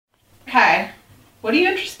Kai, what are you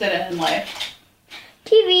interested in life?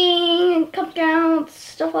 TV, cupcakes,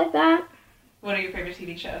 stuff like that. What are your favorite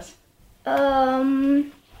TV shows?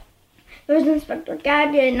 There's Inspector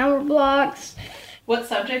Gadget, Number Blocks. What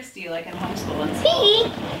subjects do you like in homeschool and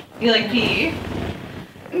PE. You like PE?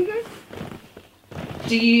 Mhm.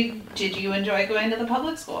 Did you enjoy going to the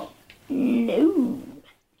public school? No.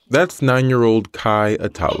 That's 9-year-old Kai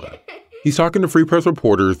Atala. He's talking to Free Press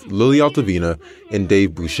reporters Lily Altavina and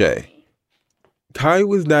Dave Boucher. Kai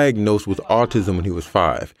was diagnosed with autism when he was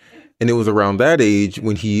 5, and it was around that age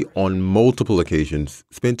when he, on multiple occasions,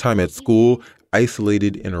 spent time at school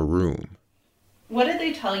isolated in a room. What did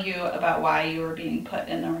they tell you about why you were being put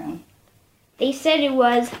in the room? They said it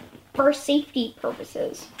was for safety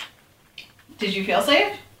purposes. Did you feel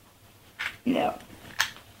safe? No.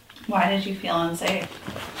 Why did you feel unsafe?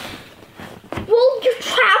 Well, you're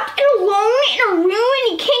trapped and alone in a room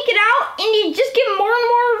and you can't get out and you just get more and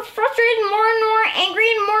more frustrated, more and more angry,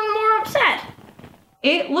 and more upset.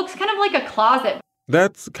 It looks kind of like a closet.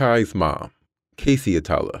 That's Kai's mom, Casey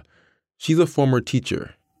Atala. She's a former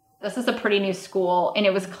teacher. This is a pretty new school, and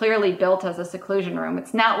it was clearly built as a seclusion room.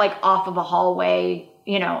 It's not like off of a hallway,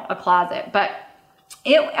 a closet. But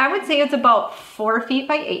I would say it's about 4 feet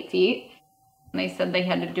by 8 feet. And they said they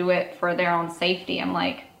had to do it for their own safety. I'm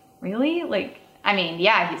like, really?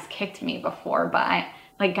 Yeah, he's kicked me before, but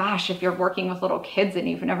gosh, if you're working with little kids and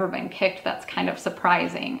you've never been kicked, that's kind of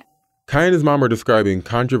surprising. Kai and his mom are describing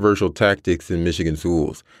controversial tactics in Michigan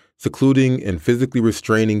schools, secluding and physically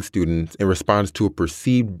restraining students in response to a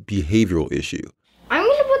perceived behavioral issue. I'm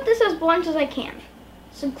going to put this as blunt as I can.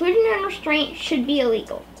 Seclusion and restraint should be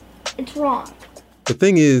illegal. It's wrong. The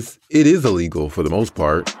thing is, it is illegal for the most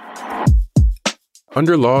part.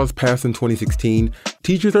 Under laws passed in 2016,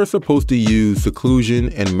 teachers are supposed to use seclusion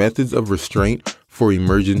and methods of restraint for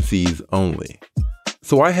emergencies only.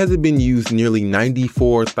 So why has it been used nearly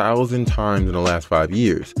 94,000 times in the last 5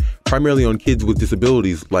 years, primarily on kids with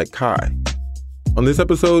disabilities like Kai? On this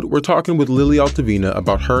episode, we're talking with Lily Altavina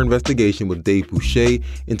about her investigation with Dave Boucher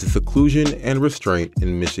into seclusion and restraint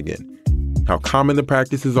in Michigan, how common the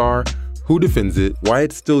practices are, who defends it, why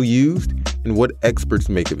it's still used, and what experts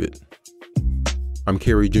make of it. I'm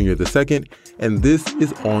Kerry Jr. II, and this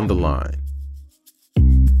is On the Line.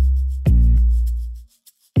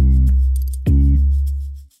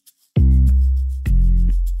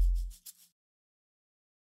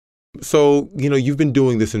 So, you've been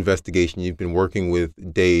doing this investigation. You've been working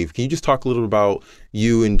with Dave. Can you just talk a little about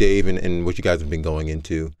you and Dave and what you guys have been going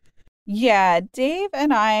into? Yeah, Dave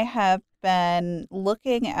and I have been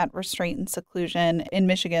looking at restraint and seclusion in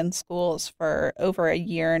Michigan schools for over a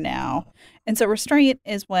year now. And so restraint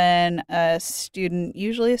is when a student,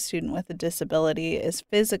 usually a student with a disability, is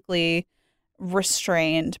physically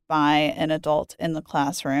restrained by an adult in the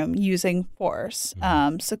classroom using force.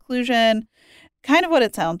 Seclusion, kind of what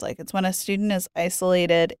it sounds like. It's when a student is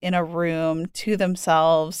isolated in a room to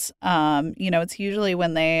themselves. It's usually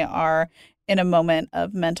when they are in a moment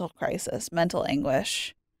of mental crisis, mental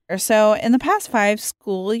anguish. So in the past 5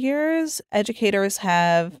 school years, educators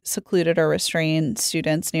have secluded or restrained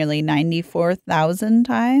students nearly 94,000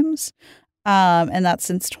 times. And that's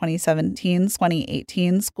since 2017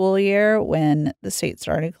 school year when the state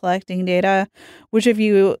started collecting data, which if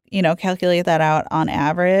you calculate that out on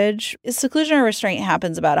average, seclusion or restraint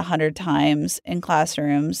happens about 100 times in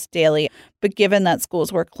classrooms daily. But given that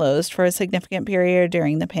schools were closed for a significant period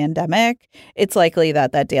during the pandemic, it's likely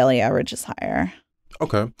that daily average is higher.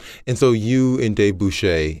 Okay. And so you and Dave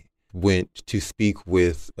Boucher went to speak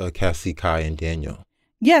with Cassie, Kai, and Daniel.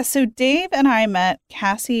 Yeah, so Dave and I met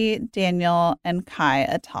Cassie, Daniel, and Kai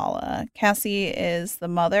Atala. Cassie is the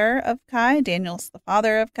mother of Kai. Daniel's the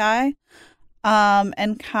father of Kai.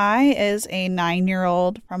 And Kai is a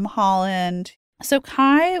 9-year-old from Holland. So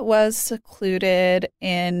Kai was secluded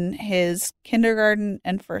in his kindergarten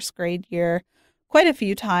and first grade year quite a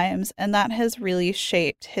few times, and that has really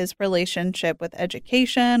shaped his relationship with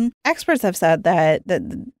education. Experts have said that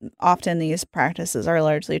often these practices are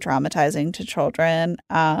largely traumatizing to children,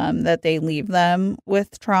 that they leave them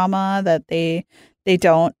with trauma, that they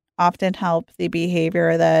don't often help the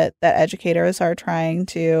behavior that educators are trying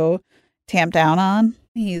to tamp down on.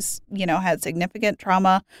 He's, had significant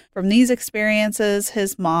trauma from these experiences.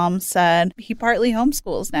 His mom said he partly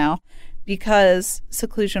homeschools now because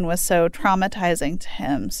seclusion was so traumatizing to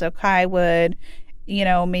him. So Kai would,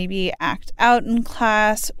 maybe act out in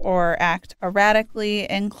class or act erratically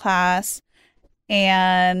in class.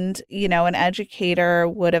 And, an educator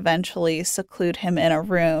would eventually seclude him in a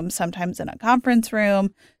room, sometimes in a conference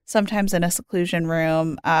room, sometimes in a seclusion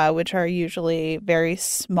room, which are usually very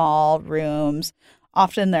small rooms,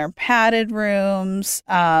 Often they're padded rooms,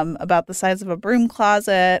 about the size of a broom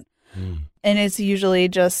closet. And it's usually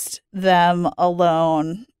just them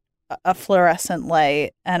alone, a fluorescent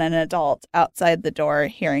light, and an adult outside the door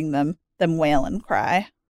hearing them wail and cry.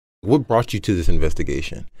 What brought you to this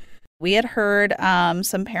investigation? We had heard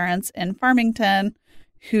some parents in Farmington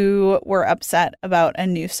who were upset about a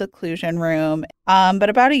new seclusion room. But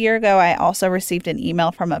about a year ago, I also received an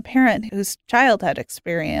email from a parent whose child had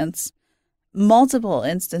experienced multiple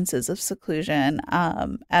instances of seclusion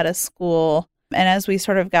at a school. And as we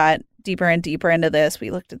sort of got deeper and deeper into this,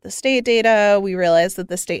 we looked at the state data. We realized that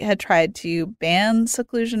the state had tried to ban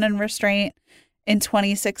seclusion and restraint in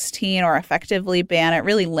 2016, or effectively ban it,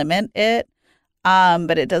 really limit it.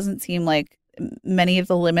 But it doesn't seem like many of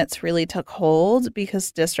the limits really took hold,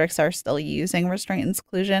 because districts are still using restraint and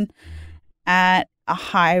seclusion at a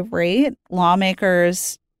high rate.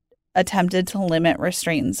 Lawmakers attempted to limit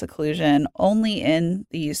restraint and seclusion only in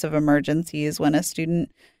the use of emergencies, when a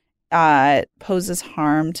student poses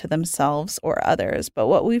harm to themselves or others. But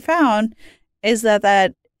what we found is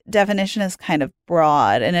that definition is kind of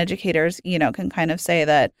broad, and educators, can kind of say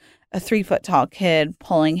that a 3-foot tall kid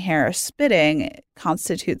pulling hair or spitting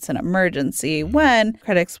constitutes an emergency, when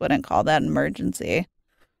critics wouldn't call that an emergency.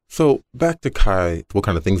 So back to Kai, what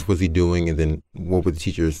kind of things was he doing, and then what were the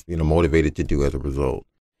teachers, motivated to do as a result?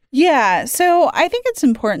 Yeah, so I think it's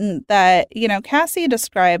important that, Cassie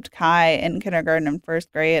described Kai in kindergarten and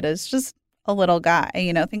first grade as just a little guy.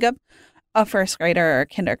 Think of a first grader or a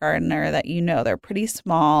kindergartner that they're pretty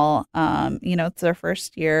small. It's their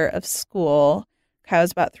first year of school. Kai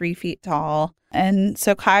was about 3 feet tall. And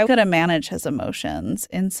so Kai could manage his emotions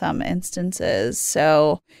in some instances.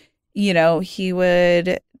 So, he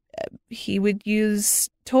would use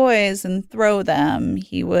toys and throw them.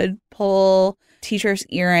 He would pull teachers'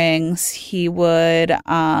 earrings. He would,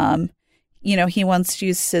 he once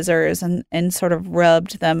used scissors and sort of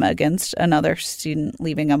rubbed them against another student,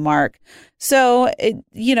 leaving a mark. So,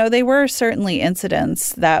 they were certainly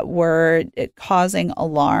incidents that were causing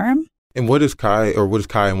alarm. And what has Kai and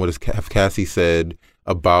what has Cassie said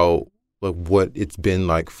about what it's been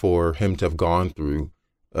like for him to have gone through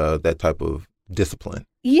that type of discipline?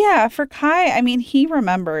 Yeah, for Kai, he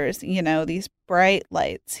remembers, these bright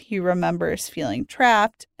lights. He remembers feeling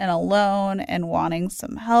trapped and alone and wanting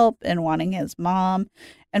some help and wanting his mom.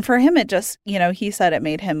 And for him, it just, he said it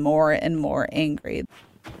made him more and more angry.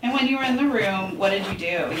 And when you were in the room, what did you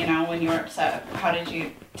do? When you were upset, how did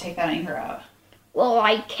you take that anger out? Well,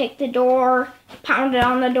 I kicked the door, pounded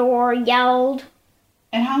on the door, yelled.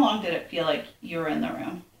 And how long did it feel like you were in the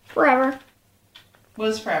room? Forever. What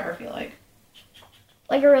does forever feel like?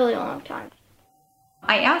 Like a really long time.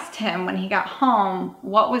 I asked him when he got home,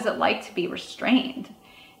 what was it like to be restrained?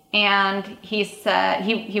 And he said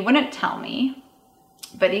he wouldn't tell me,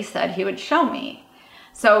 but he said he would show me.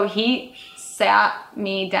 So he sat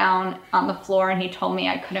me down on the floor and he told me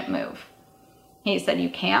I couldn't move. He said, you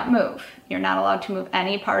can't move. You're not allowed to move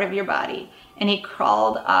any part of your body. And he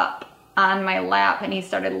crawled up on my lap and he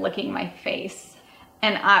started licking my face.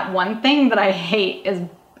 And one thing that I hate is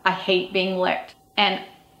I hate being licked. And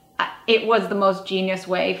it was the most genius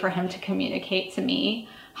way for him to communicate to me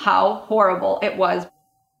how horrible it was.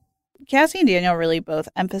 Cassie and Daniel really both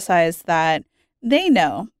emphasized that they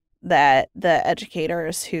know that the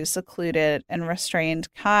educators who secluded and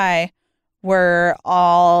restrained Kai were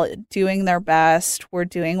all doing their best, were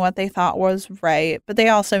doing what they thought was right, but they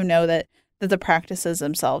also know that the practices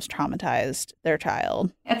themselves traumatized their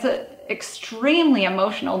child. It's an extremely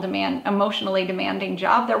emotionally demanding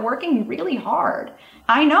job. They're working really hard.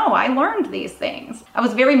 I know, I learned these things. I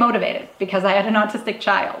was very motivated because I had an autistic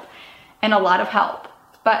child and a lot of help.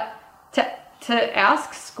 But to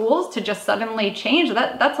ask schools to just suddenly change,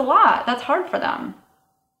 that's a lot. That's hard for them.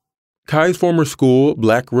 Kai's former school,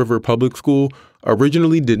 Black River Public School,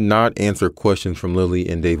 originally did not answer questions from Lily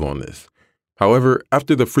and Dave on this. However,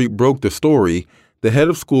 after the Freak broke the story, the head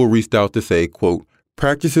of school reached out to say, quote,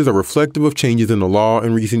 practices are reflective of changes in the law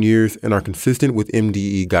in recent years and are consistent with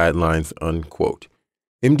MDE guidelines, unquote.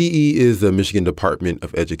 MDE is the Michigan Department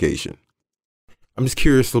of Education. I'm just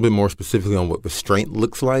curious a little bit more specifically on what restraint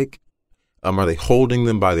looks like. Are they holding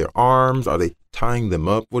them by their arms? Are they tying them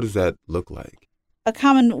up? What does that look like? A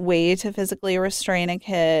common way to physically restrain a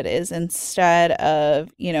kid is instead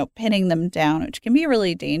of, pinning them down, which can be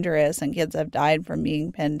really dangerous, and kids have died from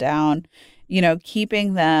being pinned down,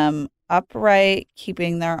 keeping them upright,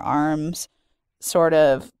 keeping their arms sort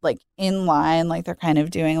of like in line, like they're kind of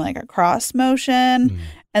doing like a cross motion,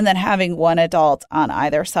 and then having one adult on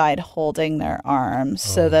either side holding their arms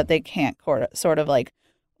so that they can't sort of like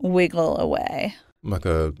wiggle away. Like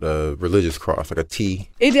a religious cross, like a T.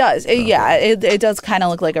 It does. It does kind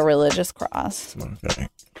of look like a religious cross. Okay.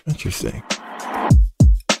 Interesting.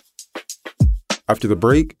 After the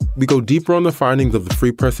break, we go deeper on the findings of the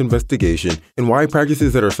Free Press investigation and why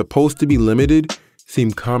practices that are supposed to be limited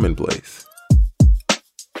seem commonplace.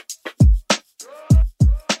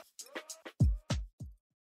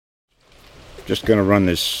 Just going to run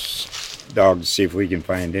this dog to see if we can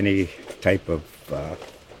find any type of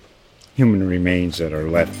human remains that are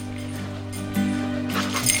left.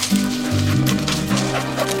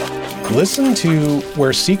 Listen to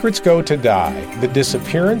Where Secrets Go to Die, The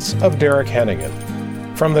Disappearance of Derek Hennigan.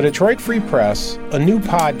 From the Detroit Free Press, a new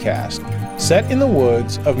podcast set in the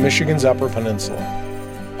woods of Michigan's Upper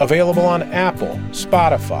Peninsula. Available on Apple,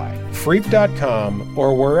 Spotify, Freep.com,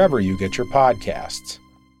 or wherever you get your podcasts.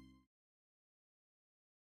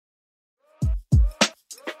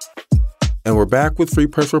 And we're back with Free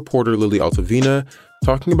Press reporter Lily Altavina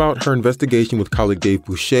talking about her investigation with colleague Dave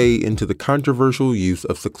Boucher into the controversial use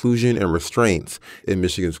of seclusion and restraints in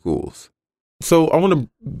Michigan schools. So I want to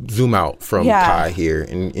zoom out from Kai here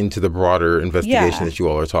and into the broader investigation that you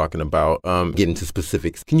all are talking about, get into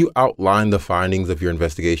specifics. Can you outline the findings of your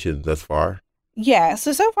investigation thus far? Yeah,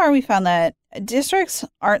 so far we found that districts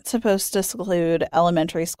aren't supposed to seclude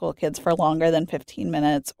elementary school kids for longer than 15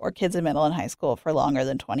 minutes or kids in middle and high school for longer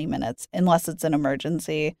than 20 minutes unless it's an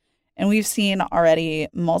emergency. And we've seen already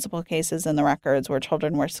multiple cases in the records where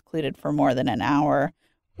children were secluded for more than an hour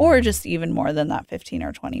or just even more than that 15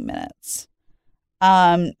 or 20 minutes.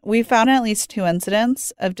 We found at least 2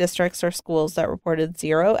 incidents of districts or schools that reported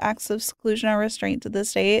 0 acts of seclusion or restraint to the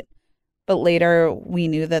state. But later, we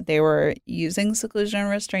knew that they were using seclusion and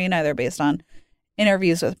restraint, either based on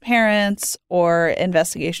interviews with parents or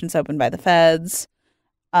investigations opened by the feds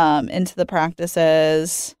into the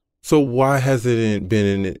practices. So why hasn't it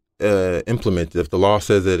been implemented? If the law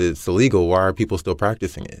says that it's illegal, why are people still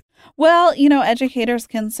practicing it? Well, educators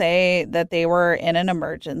can say that they were in an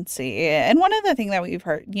emergency. And one thing that we've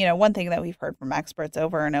heard from experts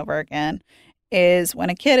over and over again is when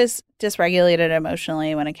a kid is dysregulated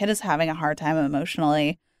emotionally, when a kid is having a hard time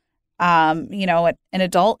emotionally, an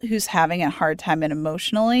adult who's having a hard time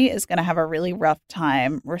emotionally is going to have a really rough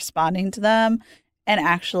time responding to them and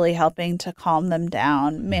actually helping to calm them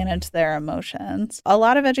down, manage their emotions. A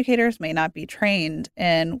lot of educators may not be trained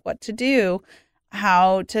in what to do,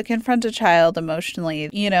 how to confront a child emotionally.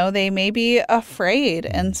 They may be afraid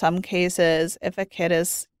in some cases if a kid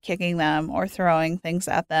is kicking them or throwing things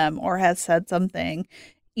at them or has said something,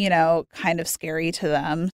 kind of scary to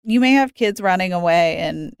them. You may have kids running away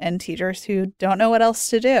and teachers who don't know what else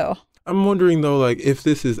to do. I'm wondering, though, if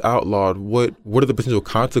this is outlawed, what are the potential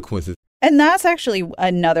consequences? And that's actually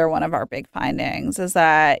another one of our big findings is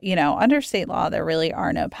that, under state law, there really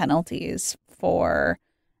are no penalties for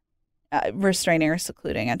restraining or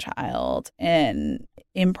secluding a child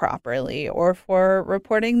improperly or for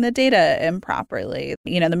reporting the data improperly.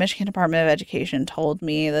 The Michigan Department of Education told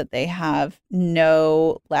me that they have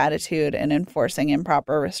no latitude in enforcing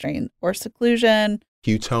improper restraint or seclusion.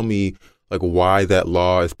 Can you tell me why that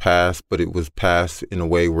law is passed, but it was passed in a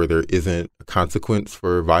way where there isn't a consequence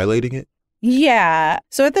for violating it? Yeah.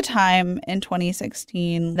 So at the time in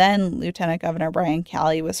 2016, then Lieutenant Governor Brian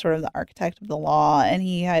Calley was sort of the architect of the law. And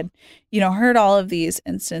he had, heard all of these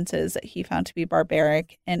instances that he found to be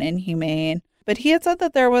barbaric and inhumane. But he had said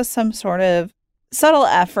that there was some sort of subtle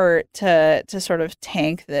effort to sort of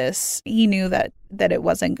tank this. He knew that it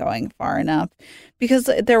wasn't going far enough because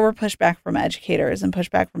there were pushback from educators and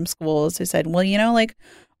pushback from schools who said, well,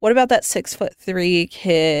 what about that 6'3"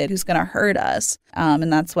 kid who's going to hurt us?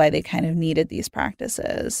 And that's why they kind of needed these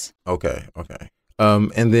practices. Okay.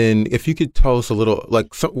 And then if you could tell us a little,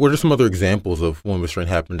 what are some other examples of when restraint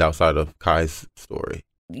happened outside of Kai's story?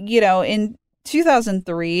 In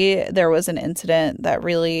 2003, there was an incident that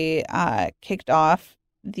really kicked off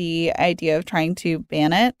the idea of trying to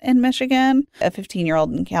ban it in Michigan. A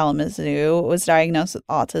 15-year-old in Kalamazoo was diagnosed with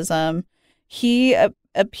autism. He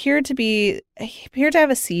appeared to have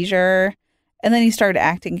a seizure, and then he started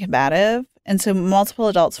acting combative. And so multiple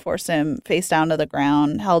adults forced him face down to the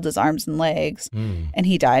ground, held his arms and legs, and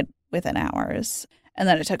he died within hours. And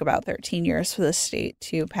then it took about 13 years for the state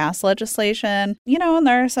to pass legislation. And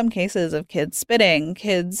there are some cases of kids spitting.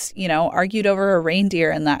 Kids, argued over a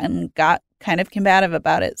reindeer and got kind of combative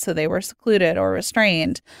about it. So they were secluded or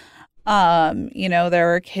restrained. There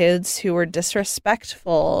were kids who were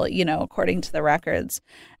disrespectful, according to the records,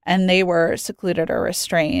 and they were secluded or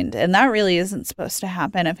restrained. And that really isn't supposed to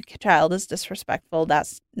happen. If a child is disrespectful,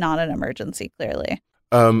 that's not an emergency, clearly.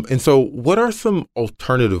 And so what are some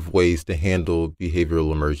alternative ways to handle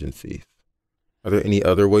behavioral emergencies? Are there any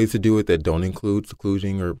other ways to do it that don't include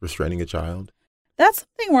secluding or restraining a child? That's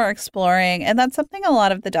something we're exploring. And that's something a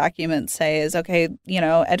lot of the documents say is, okay,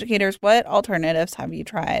 educators, what alternatives have you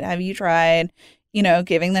tried? Have you tried,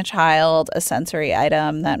 giving the child a sensory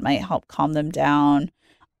item that might help calm them down?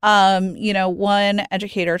 One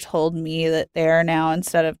educator told me that they're now,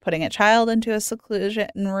 instead of putting a child into a seclusion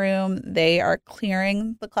room, they are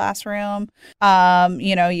clearing the classroom.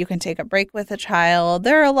 You can take a break with a child.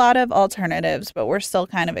 There are a lot of alternatives, but we're still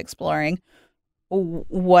kind of exploring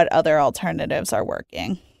what other alternatives are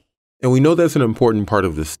working. And we know that's an important part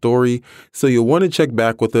of the story, so you'll want to check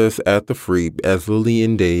back with us at the FREEP as Lily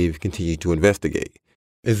and Dave continue to investigate.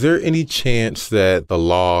 Is there any chance that the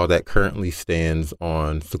law that currently stands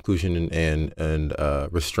on seclusion and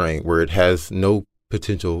restraint, where it has no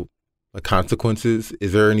potential consequences,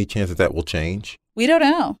 is there any chance that that will change? We don't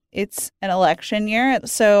know. It's an election year,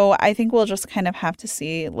 so I think we'll just kind of have to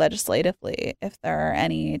see legislatively if there are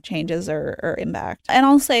any changes or impact. And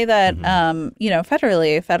I'll say that,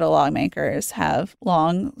 federally, federal lawmakers have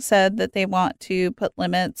long said that they want to put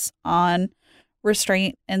limits on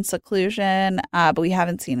restraint and seclusion, but we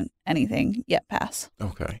haven't seen anything yet pass.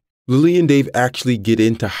 Okay. Lily and Dave actually get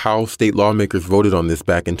into how state lawmakers voted on this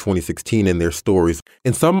back in 2016 in their stories,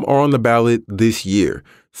 and some are on the ballot this year,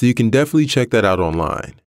 so you can definitely check that out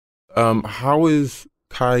online. How is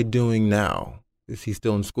Kai doing now? Is he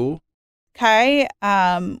still in school? Kai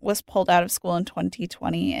was pulled out of school in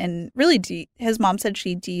 2020, and really his mom said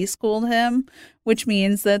she de-schooled him, which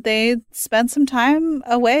means that they spent some time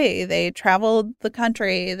away. They traveled the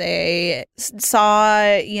country. They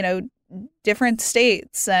saw, different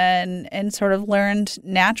states and sort of learned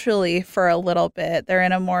naturally for a little bit. They're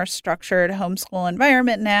in a more structured homeschool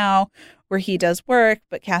environment now where he does work,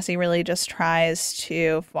 but Cassie really just tries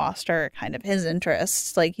to foster kind of his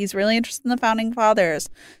interests. Like, he's really interested in the Founding Fathers.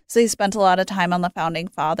 So he spent a lot of time on the Founding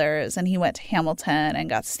Fathers, and he went to Hamilton and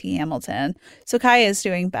got to see Hamilton. So Kai is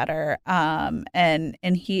doing better. And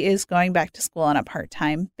he is going back to school on a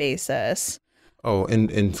part-time basis. Oh,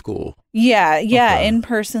 in school. Yeah, Okay.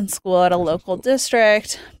 in-person school at a local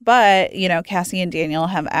district. But, Cassie and Daniel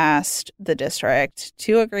have asked the district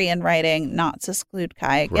to agree in writing not to seclude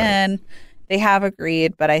Kai again. Right. They have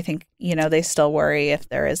agreed, but I think, they still worry if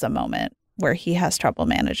there is a moment where he has trouble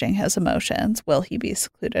managing his emotions. Will he be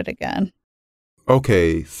secluded again?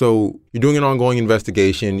 Okay, so you're doing an ongoing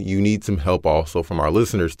investigation. You need some help also from our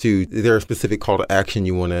listeners, too. Is there a specific call to action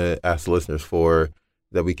you want to ask the listeners for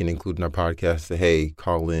that we can include in our podcast? Say, hey,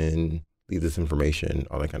 call in, leave this information,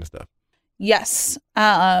 all that kind of stuff. Yes.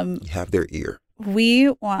 You have their ear.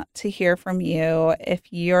 We want to hear from you if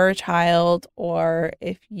your child or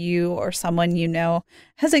if you or someone you know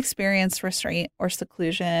has experienced restraint or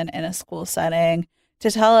seclusion in a school setting,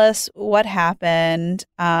 to tell us what happened.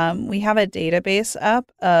 We have a database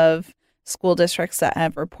up of school districts that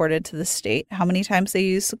have reported to the state how many times they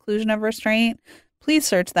use seclusion of restraint. Please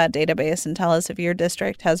search that database and tell us if your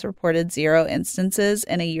district has reported 0 instances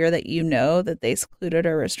in a year that you know that they secluded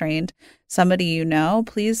or restrained somebody you know.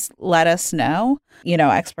 Please let us know.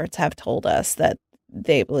 Experts have told us that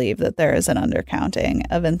they believe that there is an undercounting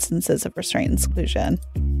of instances of restraint and seclusion.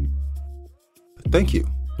 Thank you,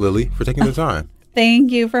 Lily, for taking the time.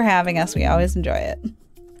 Thank you for having us. We always enjoy it.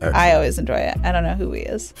 Excellent. I always enjoy it. I don't know who he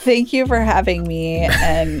is. Thank you for having me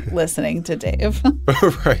and listening to Dave.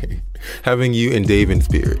 Right. Having you and Dave in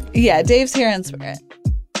spirit. Yeah, Dave's here in spirit.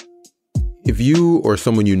 If you or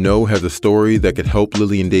someone you know has a story that could help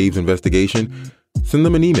Lily and Dave's investigation, send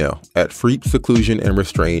them an email at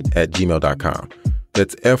freepseclusionandrestraint@gmail.com.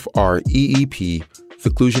 That's FREEP,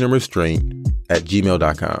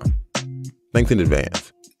 seclusionandrestraint@gmail.com. Thanks in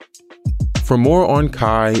advance. For more on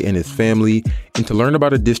Kai and his family, and to learn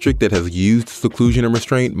about a district that has used seclusion and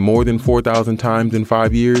restraint more than 4,000 times in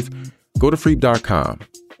 5 years, go to freep.com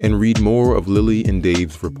and read more of Lily and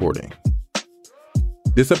Dave's reporting.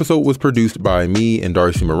 This episode was produced by me and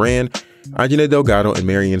Darcy Moran. Ajane Delgado and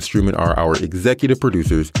Marianne Struman are our executive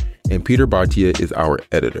producers, and Peter Bhatia is our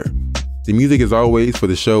editor. The music, as always, for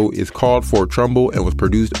the show is called Fort Trumbull and was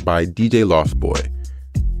produced by DJ Lost Boy.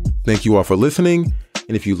 Thank you all for listening.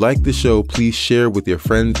 And if you like the show, please share with your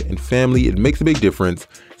friends and family. It makes a big difference.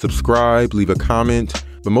 Subscribe, leave a comment,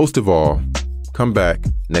 but most of all, come back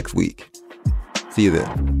next week. See you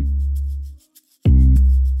then.